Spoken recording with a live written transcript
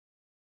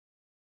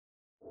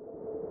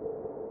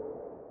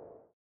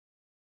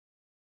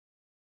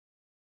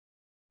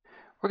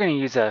We're going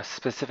to use a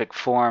specific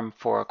form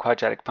for a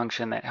quadratic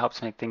function that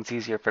helps make things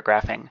easier for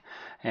graphing,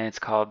 and it's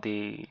called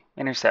the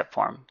intercept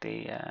form.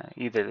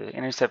 Either the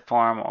intercept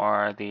form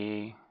or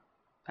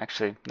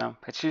actually, no,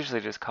 it's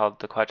usually just called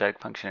the quadratic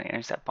function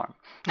intercept form.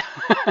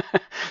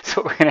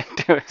 So what we're going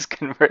to do is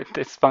convert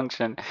this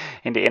function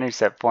into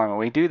intercept form, and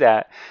we do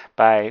that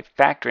by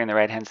factoring the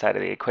right-hand side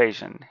of the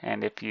equation.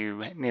 And if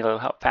you need a little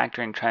help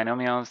factoring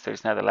trinomials,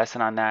 there's another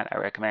lesson on that. I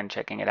recommend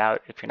checking it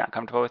out if you're not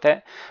comfortable with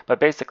it. But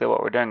basically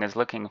what we're doing is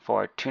looking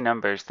for two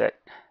numbers that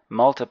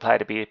multiply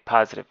to be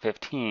positive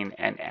 15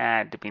 and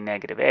add to be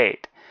negative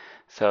 8.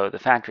 So the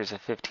factors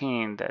of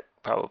 15 that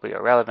probably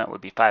are relevant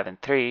would be 5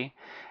 and 3.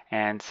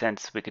 And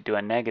since we could do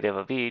a negative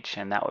of each,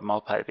 and that would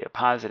multiply to be a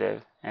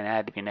positive and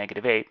add to be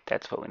negative 8,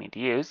 that's what we need to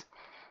use.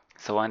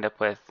 So we'll end up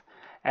with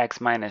x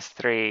minus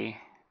 3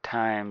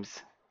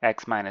 times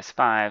x minus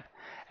 5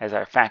 as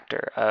our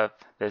factor of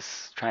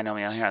this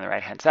trinomial here on the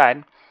right-hand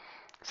side.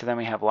 So then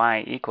we have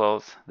y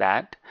equals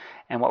that.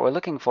 And what we're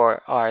looking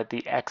for are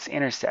the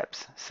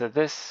x-intercepts. So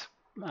this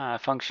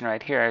function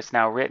right here is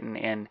now written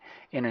in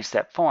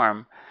intercept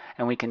form.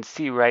 And we can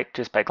see right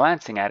just by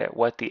glancing at it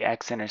what the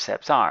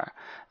x-intercepts are.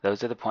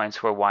 Those are the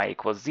points where y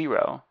equals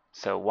 0.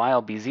 So y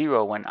will be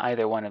 0 when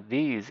either one of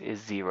these is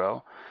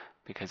 0,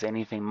 because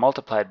anything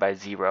multiplied by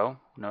 0,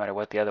 no matter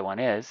what the other one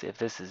is, if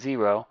this is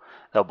 0,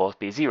 they'll both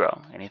be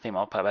 0. Anything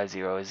multiplied by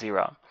 0 is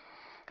 0.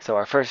 So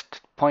our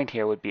first point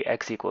here would be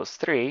x equals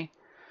 3.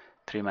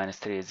 3 minus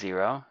 3 is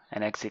 0.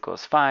 And x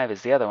equals 5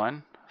 is the other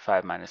one.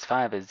 5 minus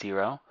 5 is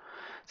 0.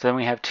 So then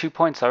we have 2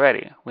 points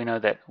already. We know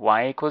that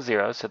y equals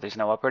 0, so there's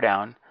no up or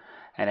down,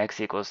 and x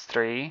equals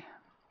 3,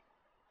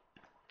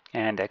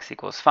 and x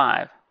equals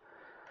 5.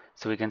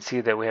 So we can see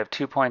that we have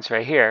 2 points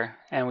right here,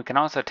 and we can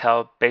also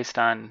tell based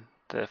on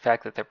the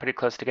fact that they're pretty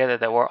close together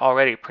that we're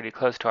already pretty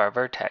close to our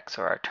vertex,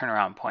 or our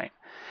turnaround point.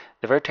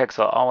 The vertex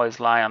will always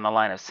lie on the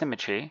line of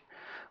symmetry,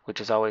 which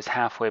is always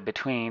halfway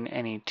between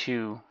any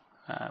two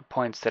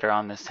points that are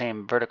on the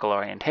same vertical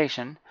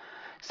orientation.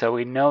 So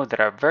we know that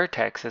our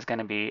vertex is going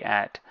to be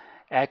at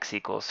x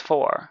equals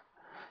 4.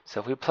 So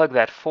if we plug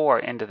that 4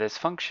 into this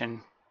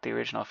function, the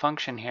original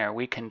function here,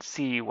 we can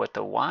see what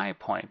the y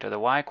point, or the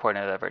y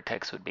coordinate of the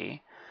vertex would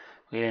be.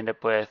 We'd end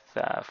up with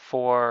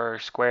 4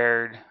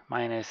 squared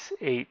minus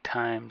 8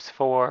 times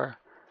 4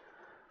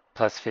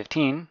 plus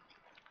 15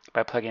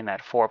 by plugging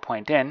that 4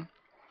 point in.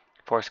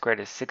 4 squared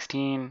is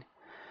 16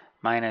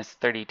 minus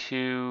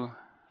 32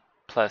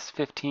 plus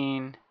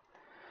 15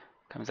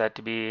 comes out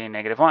to be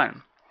negative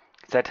 1.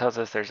 So that tells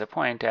us there's a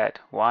point at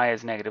y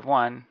is negative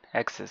 1,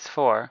 x is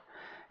 4,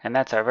 and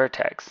that's our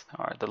vertex,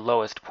 or the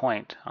lowest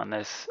point on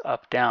this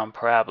up-down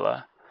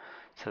parabola.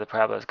 So the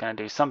parabola is going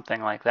to do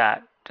something like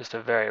that, just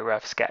a very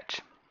rough sketch.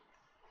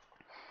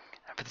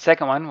 For the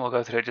second one, we'll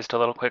go through it just a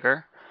little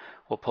quicker.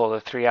 We'll pull the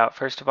 3 out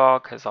first of all,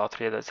 because all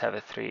three of those have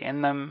a 3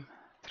 in them.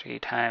 3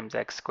 times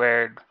x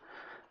squared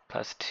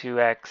plus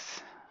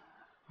 2x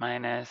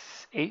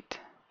minus 8.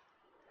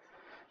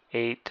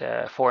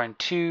 4 and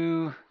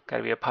 2, got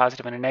to be a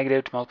positive and a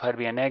negative to multiply to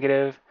be a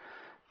negative.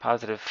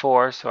 Positive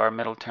 4, so our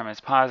middle term is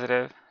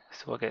positive.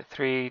 So we'll get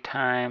 3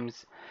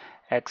 times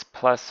x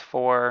plus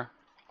 4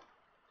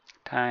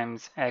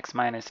 times x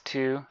minus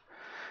 2.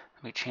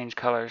 We change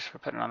colors for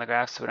putting on the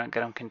graph so we don't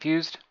get them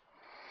confused.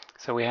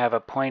 So we have a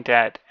point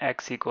at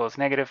x equals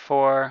negative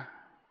 4,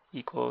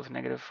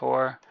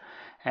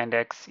 and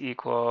x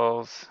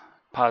equals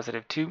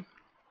positive 2.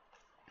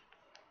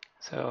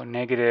 So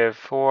negative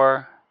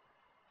 4,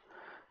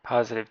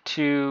 positive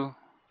 2,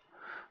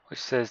 which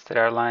says that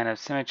our line of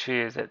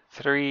symmetry is at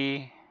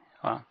 3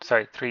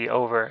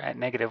 over at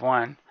negative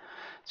 1.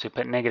 So we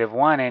put negative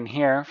 1 in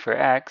here for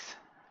x,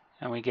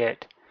 and we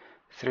get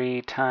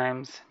 3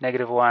 times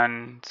negative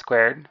 1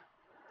 squared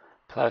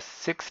plus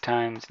 6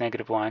 times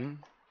negative 1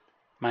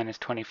 minus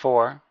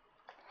 24.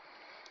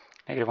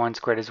 Negative 1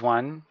 squared is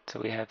 1, so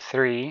we have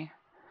 3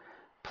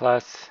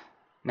 plus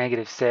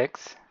negative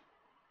 6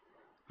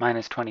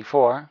 minus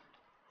 24.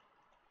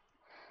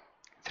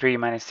 3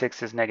 minus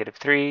 6 is negative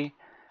 3,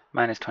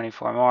 minus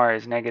 24 more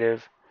is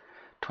negative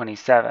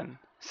 27.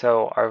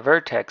 So our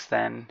vertex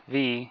then,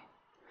 v,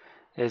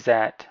 is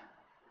at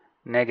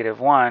negative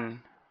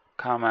 1,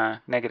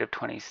 comma, negative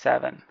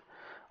 27,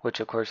 which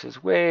of course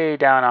is way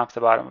down off the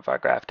bottom of our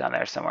graph down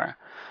there somewhere.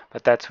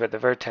 But that's where the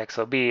vertex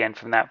will be, and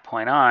from that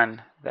point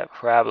on, that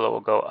parabola will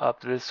go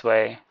up this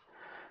way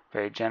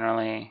very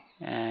generally,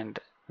 and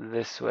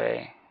this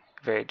way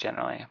very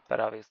generally, but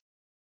obviously